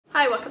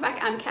Hi, welcome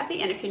back. I'm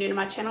Kathy, and if you're new to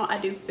my channel, I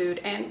do food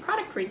and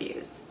product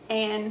reviews.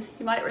 And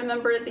you might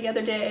remember the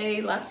other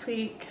day, last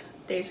week,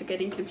 days are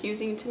getting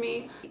confusing to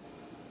me.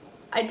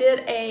 I did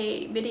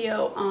a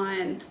video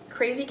on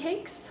crazy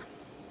cakes,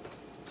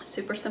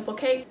 super simple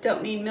cake,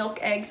 don't need milk,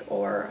 eggs,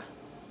 or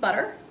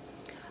butter.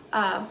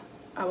 I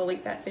will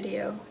link that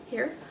video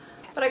here.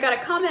 But I got a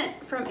comment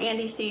from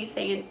Andy C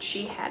saying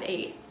she had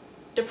a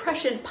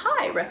depression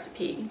pie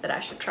recipe that I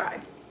should try.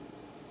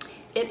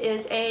 It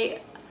is a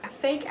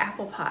fake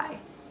apple pie.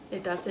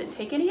 It doesn't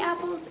take any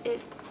apples,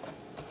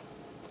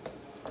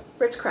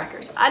 Ritz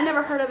crackers. I'd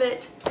never heard of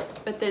it,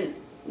 but then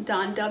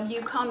Don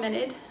W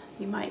commented.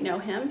 You might know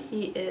him.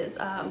 He is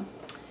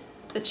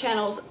the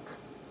channel's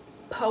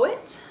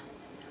poet.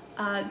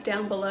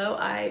 Down below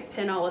I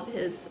pin all of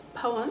his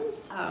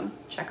poems.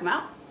 Check them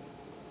out.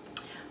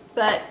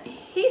 But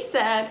he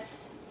said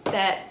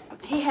that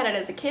he had it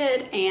as a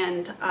kid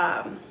and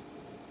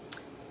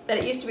that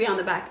it used to be on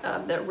the back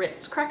of the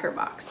Ritz cracker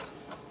box.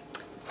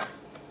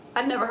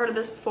 I'd never heard of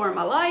this before in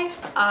my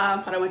life,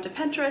 but I went to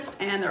Pinterest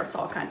and there's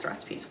all kinds of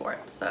recipes for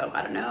it. So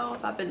I don't know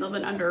if I've been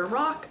living under a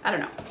rock. I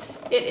don't know.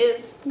 It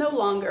is no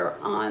longer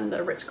on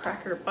the Ritz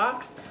cracker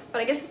box,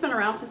 but I guess it's been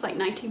around since like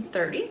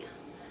 1930.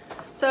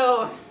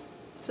 So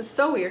this is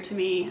so weird to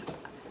me.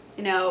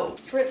 You know,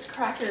 Ritz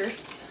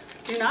crackers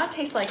do not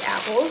taste like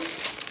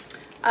apples.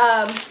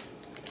 I'm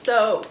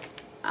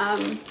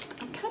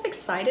kind of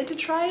excited to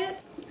try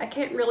it. I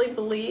can't really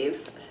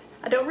believe,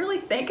 I don't really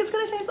think it's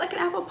gonna taste like an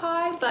apple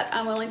pie, but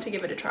I'm willing to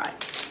give it a try.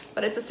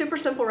 But it's a super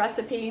simple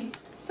recipe,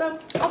 so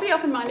I'll be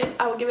open-minded.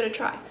 I will give it a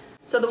try.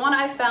 So the one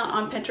I found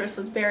on Pinterest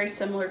was very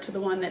similar to the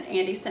one that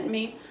Andy sent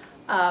me,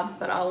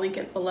 but I'll link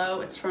it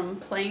below. It's from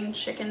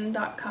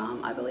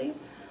plainchicken.com, I believe.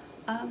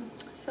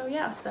 So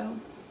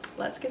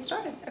let's get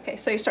started. Okay,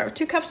 so you start with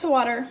 2 cups of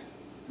water,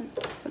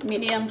 some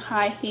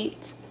medium-high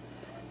heat,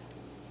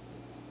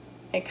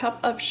 a cup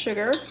of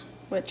sugar,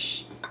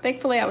 which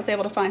thankfully I was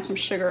able to find some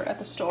sugar at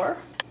the store,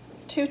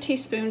 2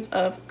 teaspoons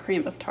of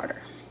cream of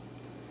tartar.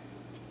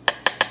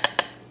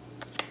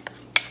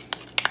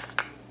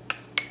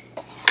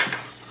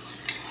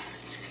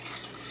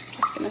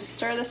 Just gonna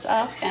stir this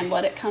up and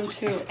let it come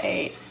to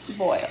a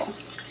boil.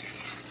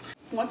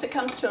 Once it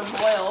comes to a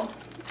boil,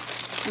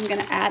 I'm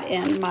gonna add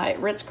in my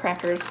Ritz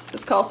crackers.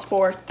 This calls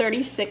for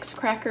 36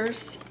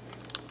 crackers.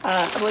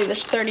 I believe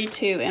there's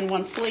 32 in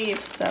one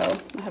sleeve, so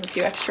I have a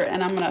few extra,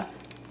 and I'm gonna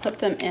put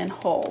them in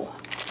whole.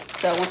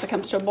 So once it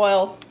comes to a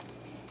boil,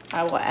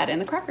 I will add in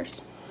the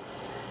crackers.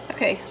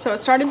 Okay, so it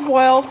started to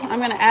boil. I'm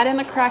gonna add in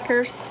the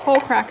crackers,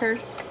 whole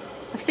crackers.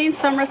 I've seen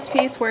some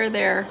recipes where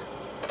they're,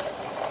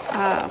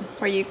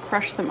 where you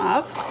crush them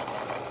up,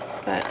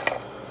 but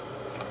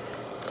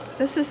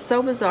this is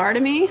so bizarre to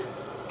me.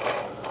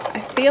 I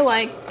feel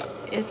like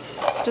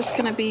it's just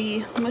gonna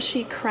be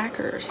mushy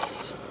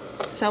crackers.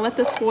 So I'll let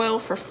this boil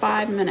for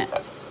 5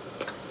 minutes.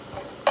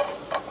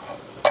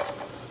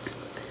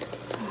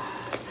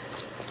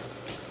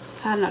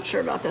 I'm not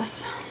sure about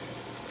this,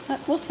 but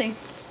we'll see.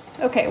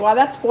 Okay, while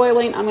that's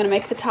boiling, I'm gonna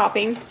make the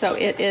topping. So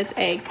it is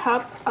a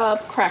cup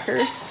of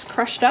crackers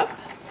crushed up,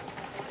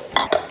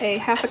 a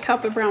half a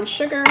cup of brown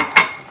sugar,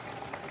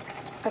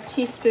 a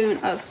teaspoon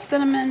of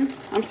cinnamon,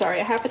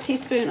 a half a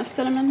teaspoon of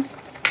cinnamon,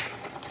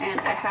 and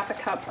a half a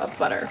cup of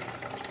butter.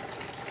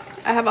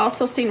 I have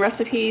also seen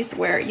recipes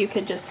where you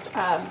could just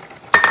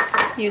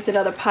use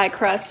another pie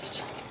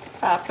crust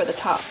for the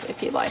top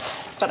if you like,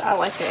 but I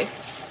like the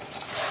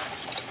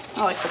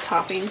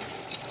topping.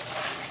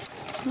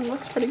 It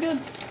looks pretty good.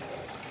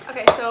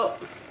 Okay, so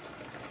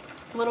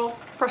a little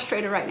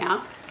frustrated right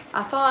now.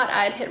 I thought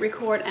I'd hit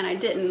record and I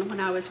didn't when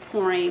I was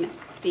pouring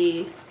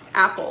the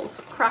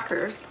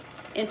crackers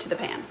into the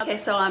pan. Okay,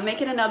 so I'm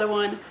making another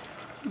one.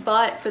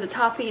 But for the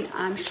topping,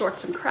 I'm short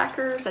some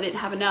crackers. I didn't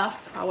have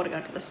enough. I would have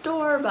gone to the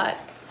store, but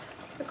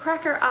the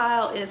cracker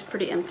aisle is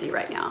pretty empty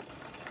right now.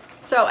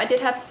 So I did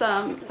have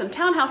some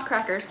Townhouse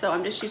crackers, so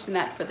I'm just using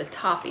that for the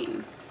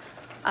topping.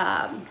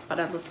 But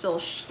I was still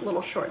a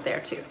little short there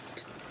too.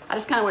 I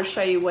just kind of want to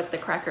show you what the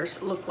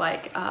crackers look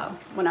like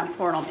when I'm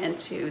pouring them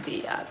into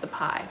the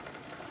pie.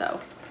 So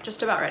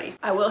just about ready.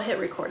 I will hit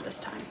record this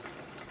time.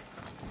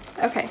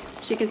 Okay,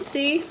 as you can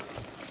see,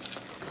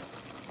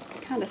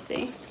 kind of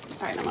see.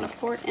 All right, I'm gonna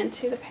pour it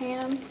into the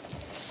pan.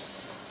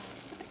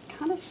 It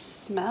kind of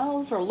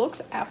smells or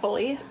looks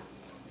apple-y.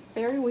 It's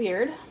very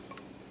weird.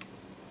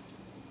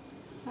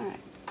 All right.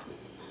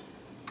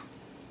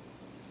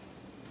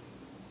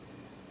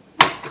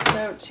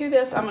 So to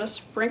this, I'm gonna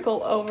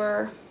sprinkle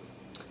over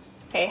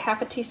a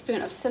half a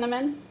teaspoon of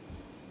cinnamon.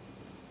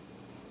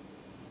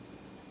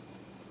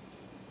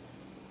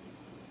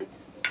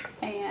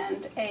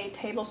 And a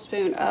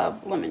tablespoon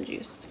of lemon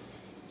juice.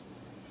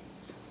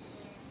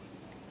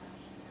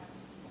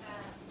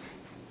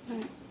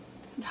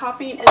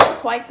 Topping isn't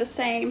quite the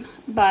same,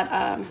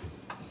 but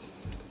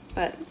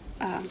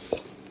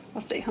we'll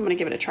see. I'm gonna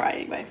give it a try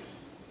anyway.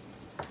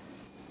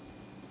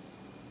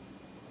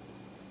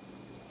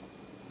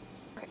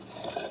 Okay.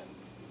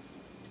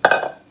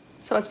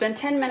 So it's been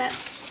 10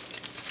 minutes,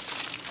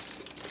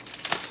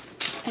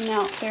 and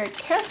now very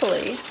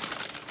carefully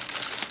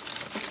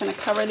gonna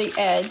cover the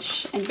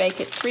edge and bake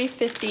at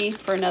 350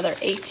 for another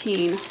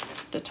 18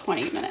 to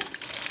 20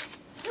 minutes.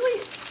 Really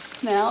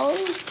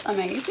smells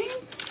amazing.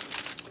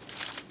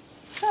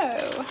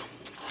 So,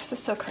 this is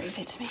so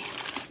crazy to me.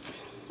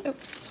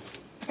 Oops.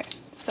 Okay,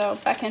 so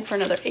back in for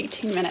another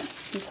 18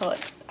 minutes until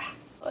it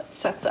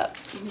sets up.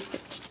 Is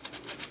it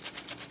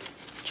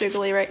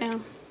jiggly right now?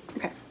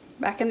 Okay,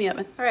 back in the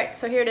oven. All right,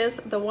 so here it is,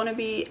 the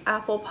wannabe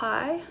apple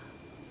pie.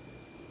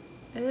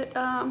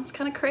 It's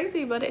kind of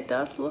crazy, but it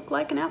does look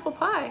like an apple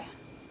pie.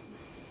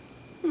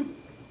 All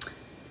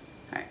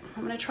right,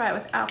 I'm gonna try it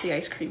without the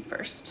ice cream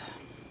first.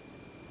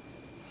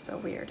 So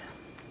weird.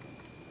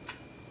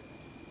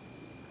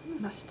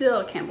 And I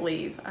still can't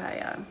believe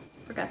I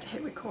forgot to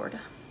hit record.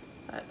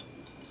 But,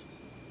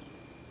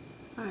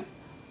 all right.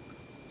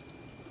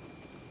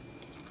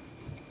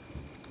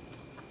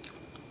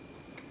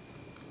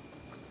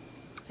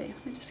 See,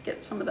 let me just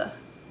get some of the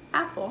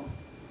apple.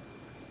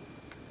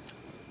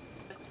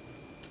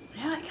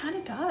 Yeah, it kind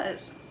of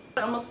does.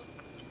 It almost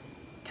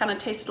kind of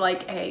tastes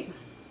like a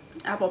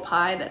apple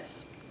pie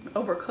that's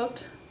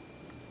overcooked,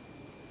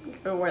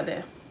 or where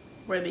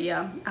the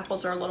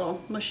apples are a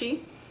little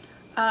mushy.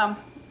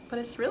 But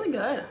it's really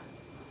good.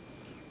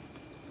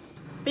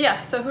 But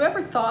yeah, so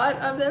whoever thought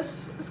of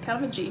this is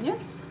kind of a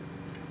genius.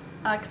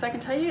 Because I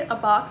can tell you, a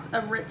box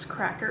of Ritz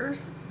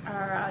crackers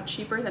are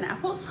cheaper than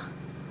apples.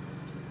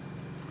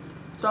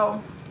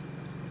 So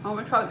I'm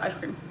gonna try with ice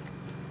cream.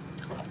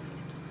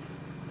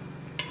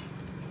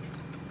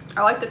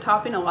 I like the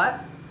topping a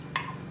lot.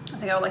 I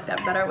think I would like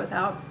that better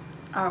without,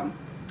 I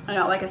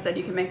know, like I said,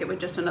 you can make it with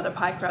just another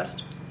pie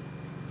crust,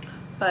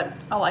 but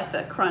I like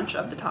the crunch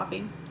of the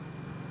topping.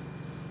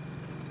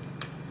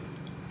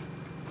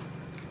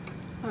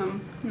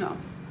 No,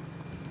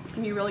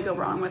 and you really go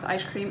wrong with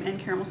ice cream and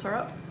caramel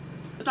syrup.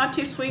 It's not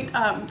too sweet.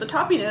 The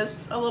topping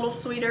is a little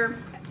sweeter.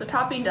 The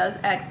topping does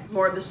add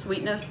more of the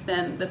sweetness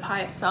than the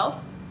pie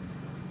itself.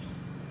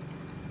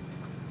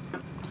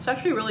 It's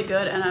actually really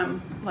good, and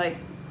I'm like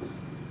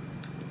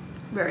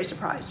very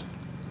surprised.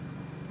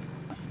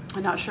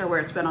 I'm not sure where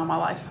it's been all my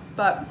life,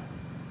 but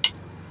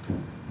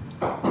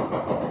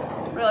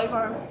really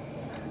hard.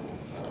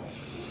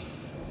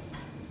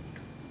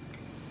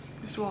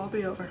 This will all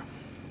be over.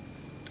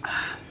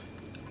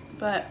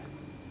 But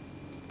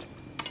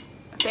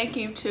thank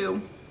you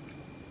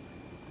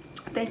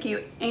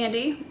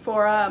Andy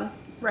for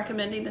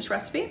recommending this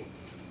recipe.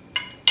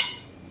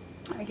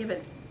 I give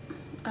it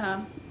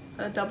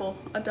a double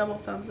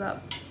thumbs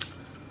up.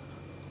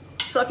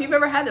 So if you've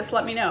ever had this,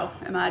 let me know.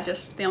 Am I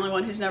just the only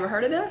one who's never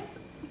heard of this?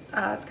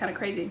 It's kind of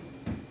crazy,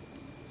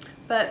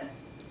 but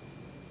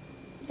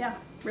yeah,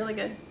 really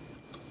good.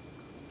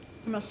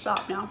 I'm gonna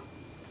stop now.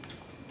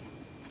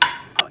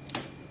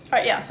 All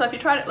right, yeah, so if you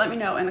tried it, let me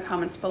know in the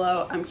comments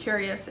below. I'm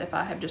curious if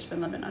I have just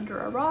been living under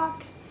a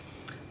rock.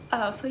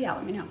 So yeah,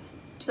 let me know.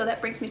 So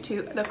that brings me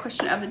to the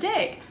question of the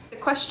day. The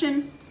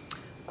question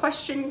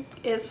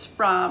is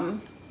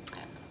from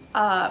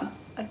a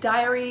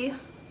diary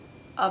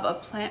of a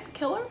plant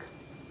killer.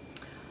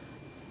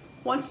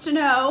 Wants to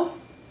know,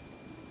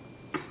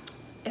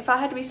 if I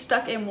had to be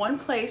stuck in one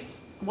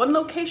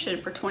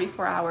location for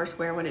 24 hours,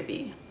 where would it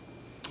be?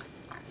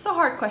 It's a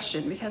hard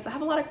question because I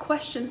have a lot of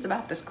questions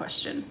about this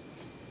question.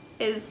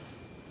 Is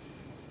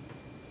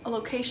a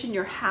location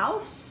your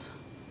house?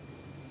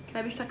 Can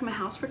I be stuck in my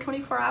house for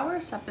 24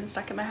 hours? I've been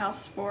stuck in my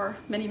house for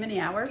many, many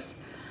hours.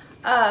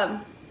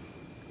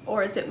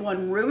 Or is it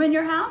one room in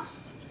your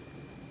house?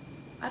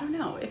 I don't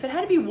know. If it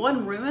had to be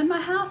one room in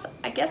my house,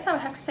 I guess I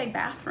would have to say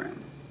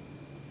bathroom.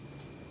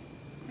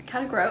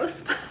 Kind of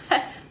gross,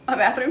 but my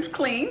bathroom's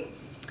clean.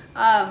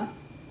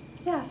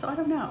 Yeah, so I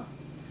don't know.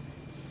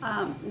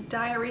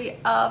 Diary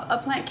of a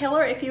plant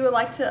killer, if you would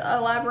like to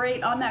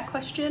elaborate on that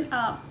question,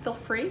 feel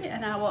free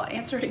and I will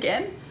answer it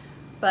again,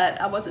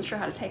 but I wasn't sure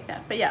how to take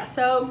that. But yeah,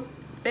 so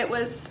if it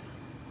was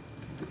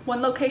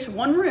one location,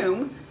 one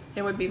room,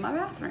 it would be my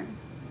bathroom.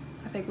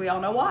 I think we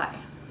all know why.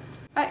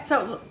 All right,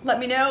 so let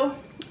me know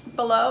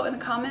below in the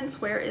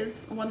comments, where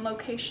is one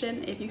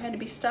location if you had to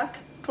be stuck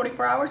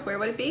 24 hours, where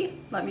would it be?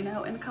 Let me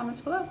know in the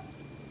comments below.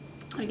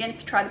 And again,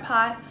 if you tried the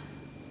pie,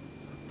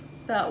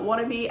 the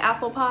wannabe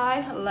apple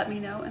pie, let me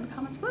know in the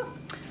comments below. All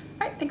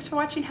right, thanks for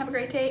watching. Have a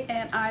great day,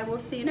 and I will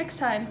see you next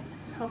time.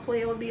 Hopefully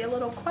it will be a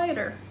little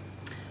quieter.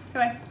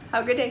 Anyway,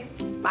 have a good day.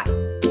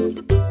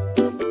 Bye.